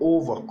to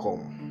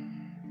overcome,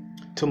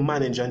 to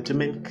manage and to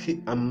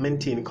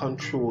maintain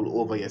control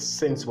over your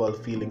sensual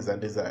feelings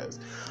and desires.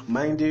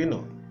 Mind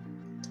you,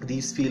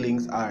 these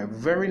feelings are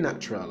very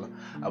natural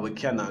and we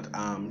cannot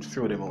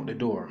throw them out the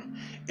door.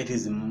 It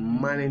is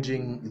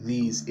managing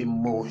these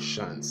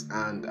emotions,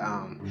 and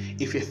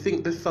if you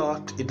think the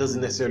thought, it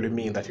doesn't necessarily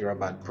mean that you're a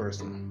bad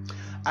person.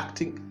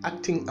 Acting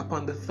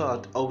upon the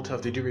thought out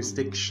of the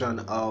jurisdiction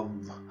of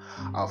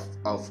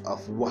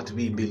what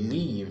we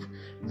believe,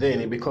 then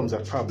it becomes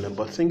a problem.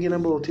 But thinking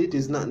about it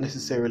is not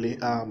necessarily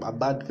a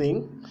bad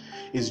thing.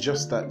 It's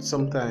just that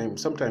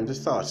sometimes the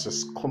thoughts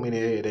just come in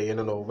here, you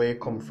don't know where it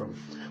come from.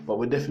 But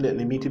we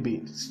definitely need to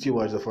be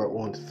stewards of our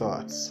own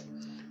thoughts,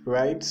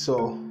 right?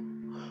 So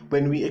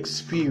when we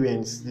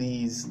experience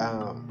these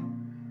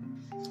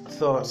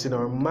thoughts in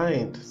our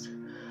minds,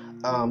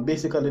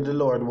 basically the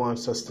Lord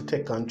wants us to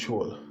take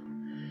control.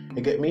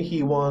 You get me?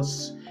 He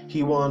wants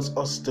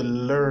us to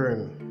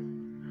learn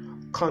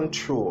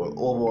control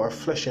over our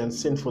fleshy and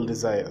sinful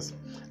desires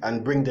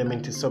and bring them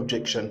into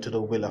subjection to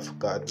the will of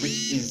God,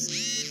 which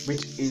is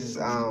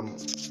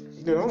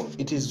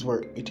it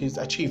is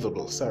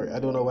achievable. Sorry, I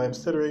don't know why I'm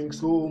stuttering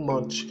so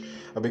much,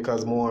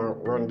 because more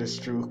run this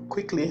through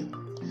quickly,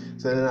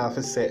 so then I have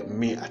to say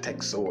me I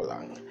take so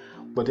long.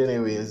 But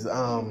anyways,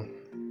 so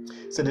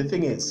the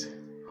thing is,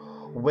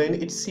 when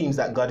it seems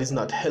that God is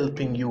not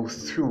helping you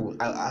through,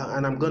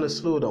 and I'm going to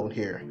slow down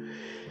here,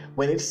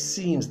 when it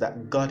seems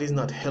that God is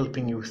not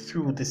helping you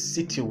through the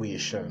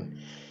situation,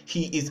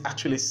 He is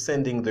actually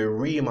sending the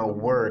Rhema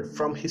word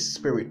from His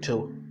Spirit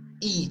to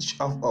each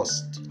of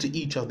us, to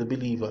each of the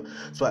believer.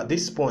 So at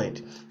this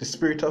point, the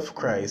Spirit of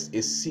Christ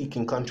is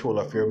seeking control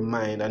of your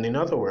mind. And in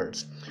other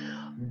words,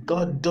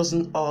 God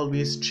doesn't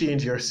always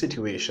change your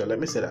situation. Let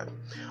me say that.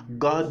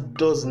 God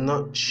does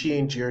not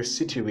change your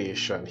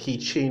situation. He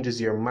changes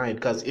your mind,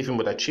 because if He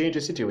would have changed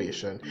your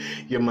situation,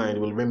 your mind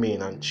will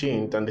remain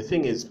unchanged. And the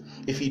thing is,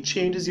 if He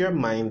changes your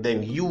mind,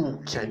 then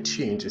you can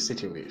change the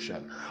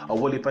situation. A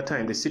whole heap of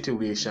time, the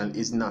situation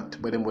is not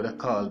what they would have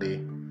called the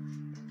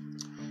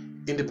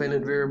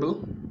independent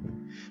variable.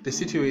 The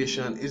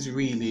situation is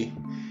really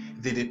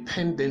the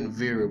dependent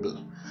variable.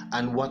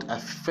 And what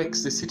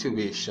affects the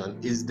situation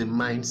is the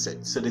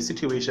mindset. So the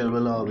situation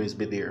will always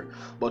be there.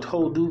 But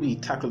how do we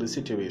tackle the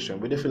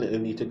situation? We definitely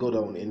need to go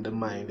down in the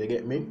mind. You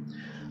get me?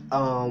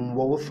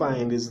 What we'll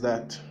find is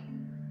that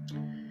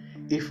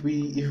if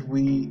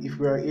we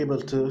are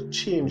able to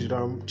change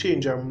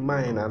our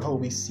mind and how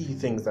we see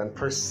things, and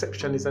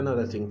perception is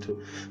another thing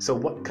too. So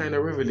what kind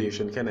of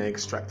revelation can I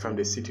extract from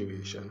this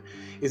situation?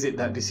 Is it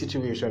that the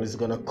situation is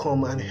gonna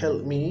come and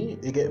help me?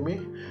 You get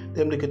me?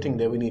 Them little thing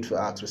that we need to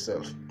ask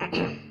ourselves.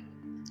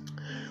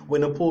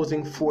 When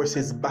opposing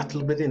forces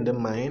battle within the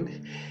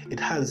mind, it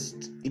has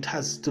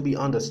to be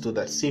understood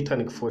that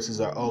satanic forces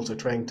are also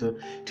trying to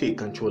take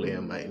control of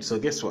your mind. So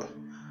guess what?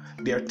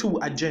 There are two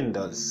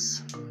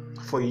agendas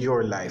for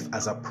your life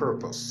as a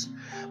purpose.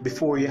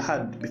 Before you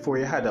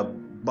had a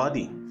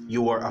body,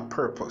 you were a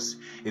purpose.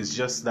 It's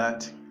just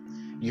that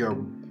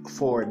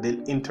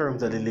in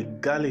terms of the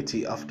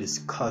legality of this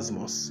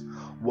cosmos,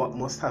 what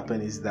must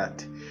happen is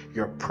that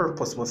your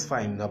purpose must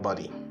find a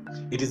body.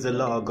 It is the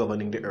law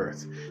governing the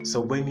earth. So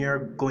when you're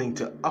going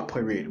to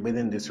operate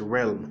within this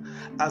realm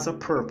as a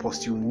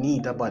purpose, you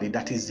need a body.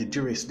 That is the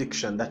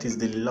jurisdiction, that is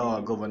the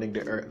law governing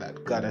the earth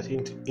that God has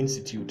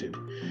instituted.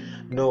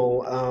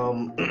 No,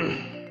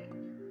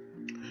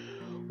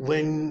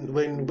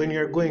 when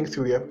you're going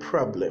through your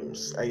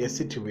problems or your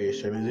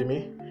situation, you see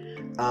me?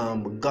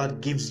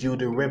 God gives you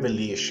the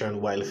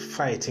revelation while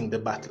fighting the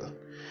battle.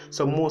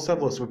 So most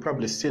of us will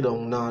probably sit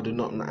down now, do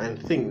nothing, and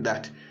think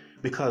that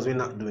because we're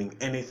not doing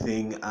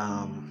anything,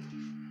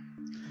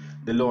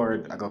 the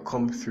Lord are gonna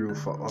come through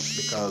for us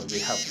because we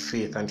have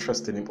faith and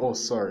trust in Him. Oh,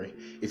 sorry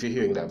if you're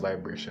hearing that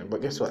vibration,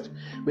 but guess what?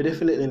 We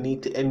definitely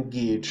need to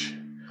engage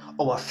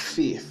our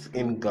faith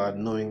in God,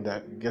 knowing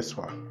that, guess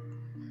what?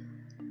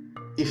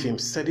 If Him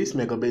said this,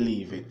 me go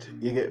believe it.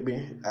 You get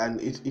me?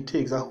 And it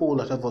takes a whole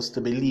lot of us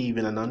to believe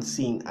in an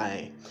unseen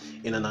eye,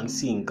 in an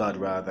unseen God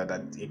rather,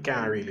 that you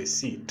can't really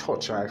see,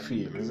 touch, or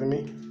feel. You see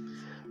me?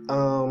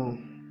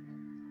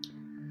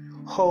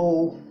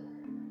 How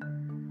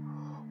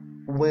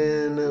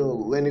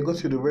when you go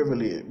through the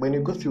revelation, when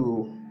you go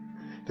through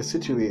the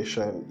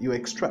situation, you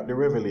extract the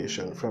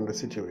revelation from the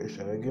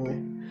situation. You get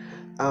me?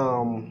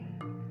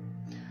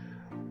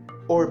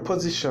 Our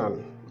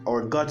position,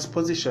 or God's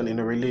position in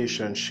a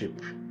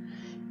relationship,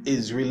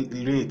 is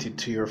related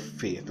to your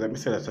faith. Let me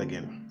say that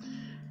again.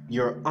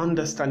 Your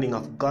understanding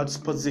of God's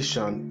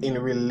position in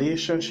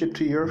relationship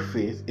to your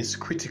faith is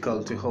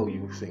critical to how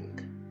you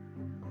think.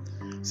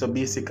 So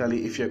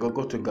basically, if you're gonna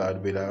go to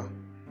God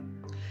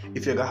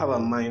if you're gonna have a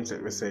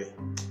mindset where say,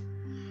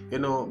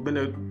 I'm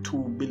not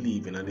too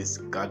believing in this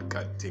God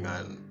thing,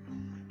 and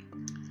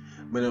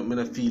I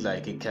don't feel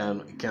like it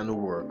can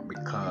work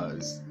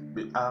because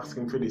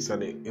asking for this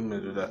and Him to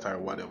do that or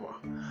whatever.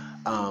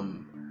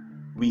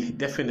 We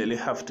definitely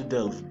have to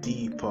delve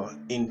deeper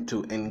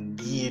into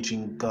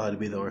engaging God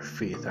with our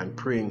faith and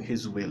praying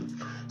His will,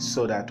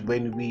 so that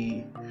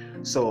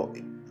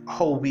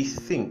how we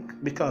think,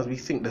 because we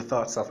think the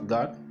thoughts of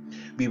God,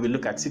 we will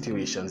look at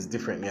situations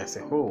differently and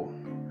say,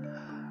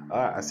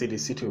 I see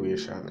this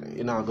situation,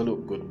 it's not gonna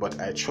look good, but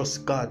I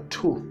trust God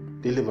to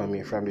deliver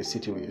me from this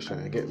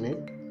situation. You get me?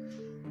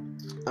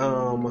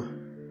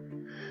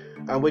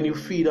 And when you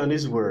feed on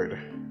His word,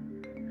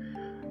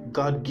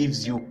 God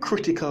gives you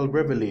critical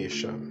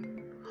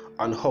revelation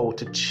on how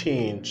to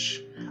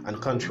change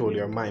and control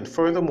your mind.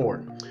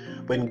 Furthermore,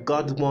 when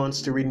God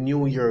wants to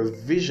renew your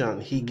vision,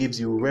 He gives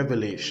you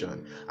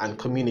revelation and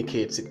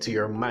communicates it to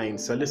your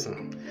mind. So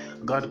listen,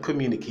 God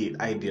communicates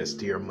ideas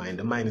to your mind.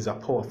 The mind is a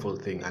powerful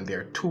thing, and there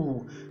are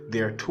two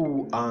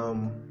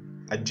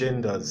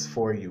agendas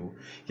for you.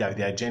 You have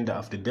the agenda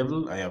of the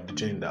devil, I have the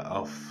agenda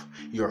of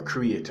your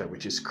creator,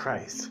 which is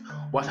Christ.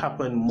 What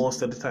happens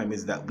most of the time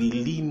is that we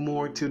lean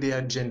more to the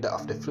agenda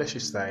of the fleshy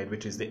side,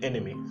 which is the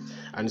enemy,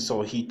 and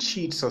so he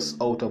cheats us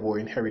out of our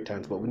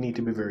inheritance, but we need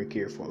to be very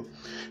careful.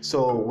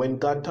 So when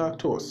God talks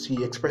to us,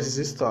 He expresses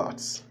His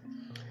thoughts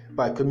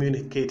by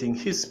communicating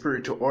His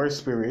spirit to our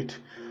spirit,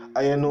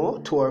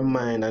 to our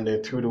mind, and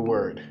then through the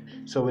word.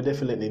 So we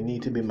definitely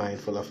need to be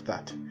mindful of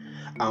that.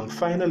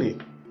 Finally,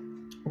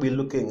 we're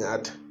looking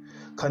at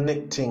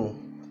connecting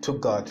to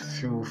God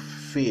through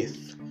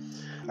faith.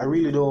 I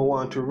really don't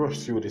want to rush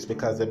through this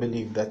because I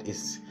believe that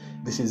this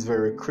is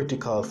very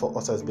critical for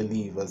us as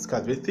believers,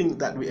 because we think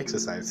that we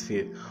exercise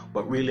faith,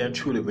 but really and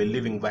truly we're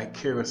living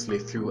vicariously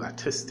through a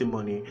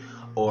testimony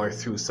or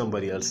through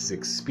somebody else's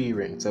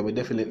experience. So we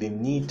definitely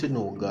need to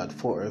know God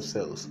for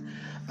ourselves.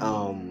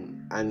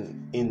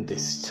 And in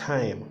this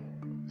time,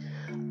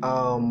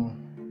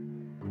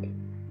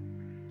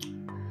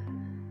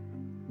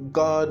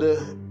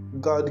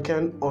 God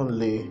can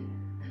only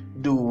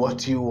do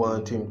what you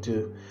want Him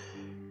to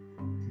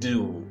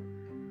do,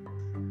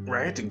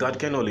 right? God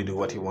can only do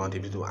what He wants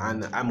Him to do.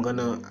 And I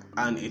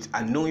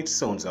know it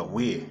sounds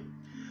away,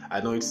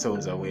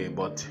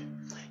 but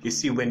you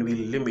see, when we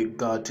limit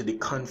God to the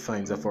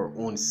confines of our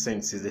own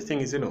senses, the thing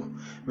is,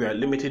 we are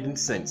limited in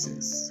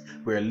senses,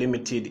 we are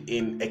limited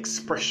in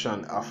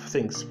expression of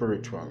things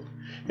spiritual.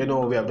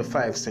 We have the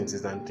five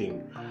senses and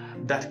things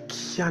that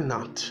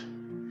cannot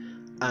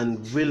and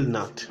will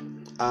not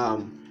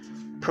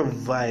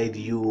provide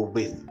you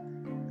with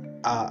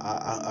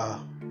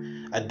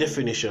a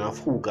definition of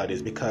who God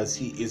is, because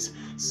He is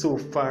so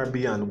far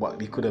beyond what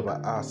we could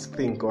ever ask,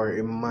 think, or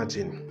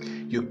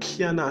imagine. You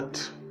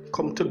cannot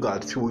come to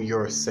God through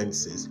your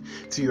senses,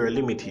 through your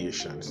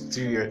limitations,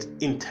 through your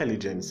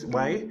intelligence.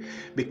 Why?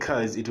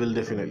 Because it will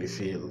definitely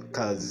fail,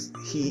 because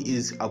He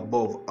is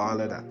above all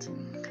of that.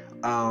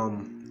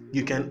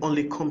 You can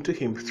only come to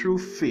Him through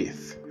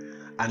faith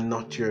and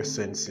not your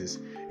senses.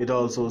 It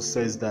also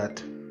says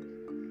that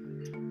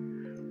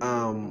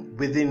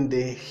within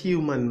the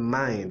human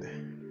mind,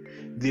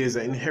 there's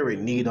an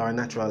inherent need or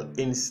natural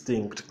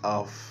instinct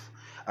of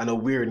an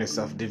awareness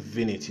of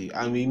divinity,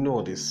 and we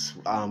know this.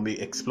 We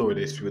explore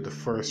this through the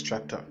first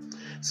chapter.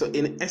 So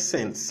in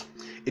essence,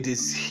 it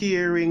is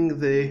hearing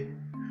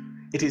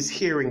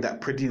that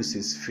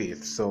produces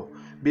faith. So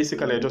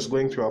basically just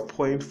going through a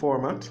point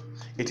format.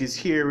 It is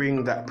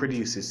hearing that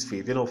produces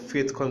faith.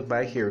 Faith comes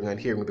by hearing, and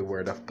hearing the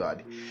word of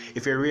God.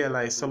 If you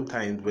realize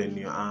sometimes when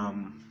you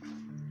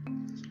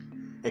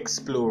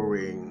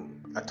exploring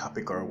a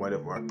topic or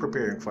whatever,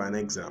 preparing for an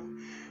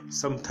exam,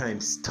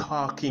 sometimes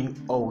talking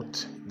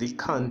out the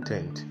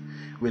content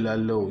will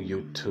allow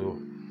you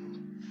to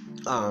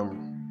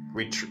I'm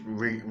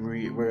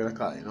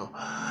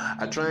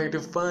trying to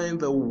find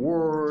the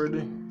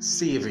word,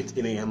 save it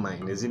in your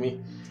mind, you see me?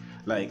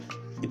 Like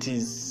it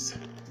is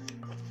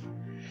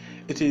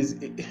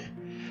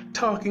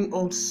talking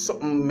out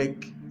something,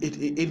 make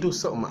it do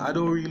something. I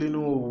don't really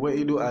know what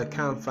it do. I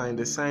can't find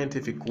the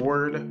scientific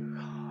word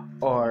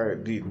or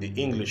the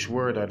English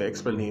word or the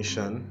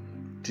explanation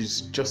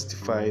to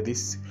justify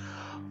this.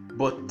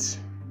 But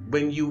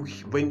when you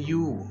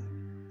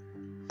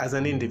as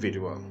an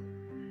individual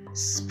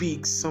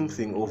speak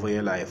something over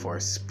your life or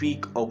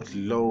speak out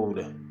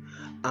loud,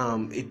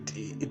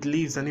 it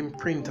leaves an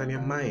imprint on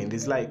your mind.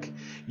 It's like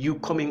you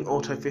coming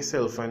out of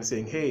yourself and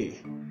saying, hey,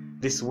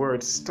 this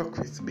word stuck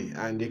with me,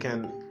 and you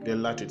can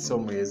latch it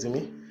somewhere, you see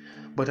me?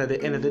 But at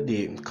the end of the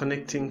day,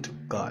 connecting to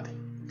God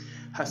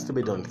has to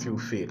be done through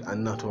faith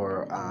and not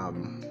our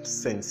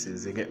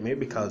senses, you get me?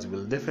 Because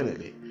we'll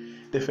definitely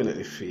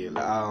fail.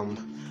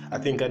 I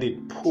think I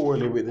did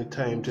poorly with the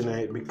time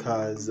tonight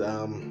because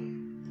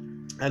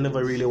I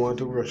never really want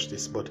to rush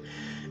this, but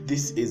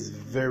this is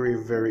very,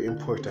 very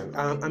important.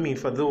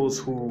 For those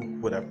who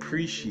would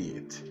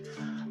appreciate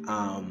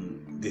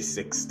this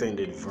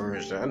extended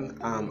version,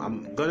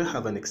 I'm gonna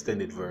have an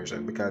extended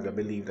version because I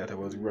believe that I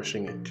was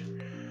rushing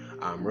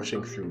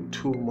through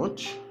too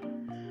much,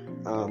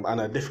 and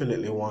I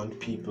definitely want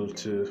people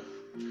to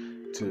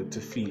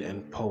feel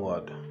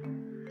empowered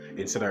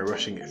instead of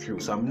rushing it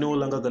through. So I'm no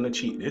longer gonna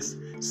cheat this.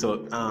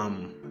 So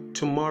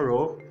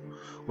tomorrow,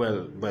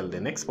 the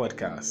next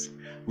podcast,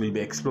 we'll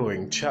be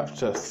exploring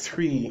chapter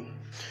 3,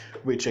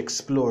 which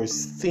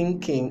explores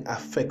thinking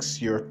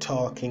affects your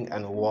talking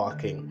and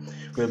walking.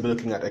 We'll be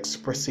looking at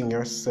expressing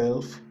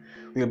yourself.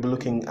 We'll be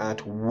looking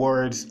at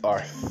words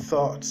or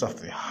thoughts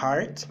of the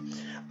heart.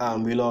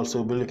 We'll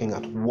also be looking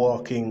at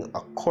walking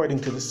according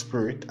to the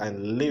Spirit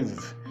and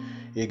live.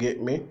 You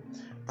get me?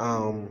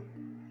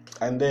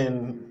 And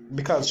then,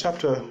 because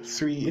chapter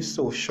 3 is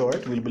so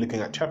short, we'll be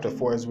looking at chapter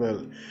 4 as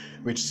well,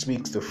 which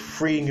speaks to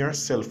freeing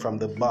yourself from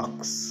the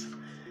box.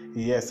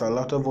 Yes, a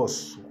lot of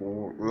us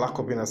lock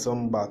up in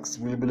some box.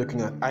 We'll be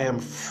looking at, I am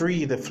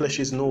free, the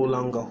flesh is no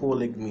longer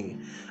holding me.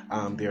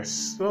 There are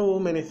so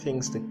many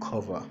things to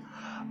cover,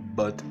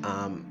 but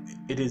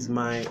it is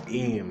my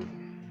aim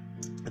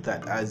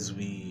that as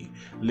we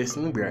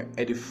listen, we are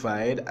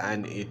edified,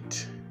 and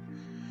it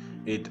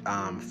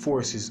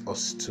forces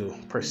us to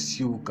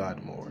pursue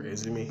God more, you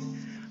see me?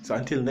 So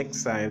until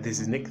next time, this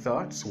is Nick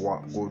Thoughts.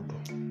 Walk good.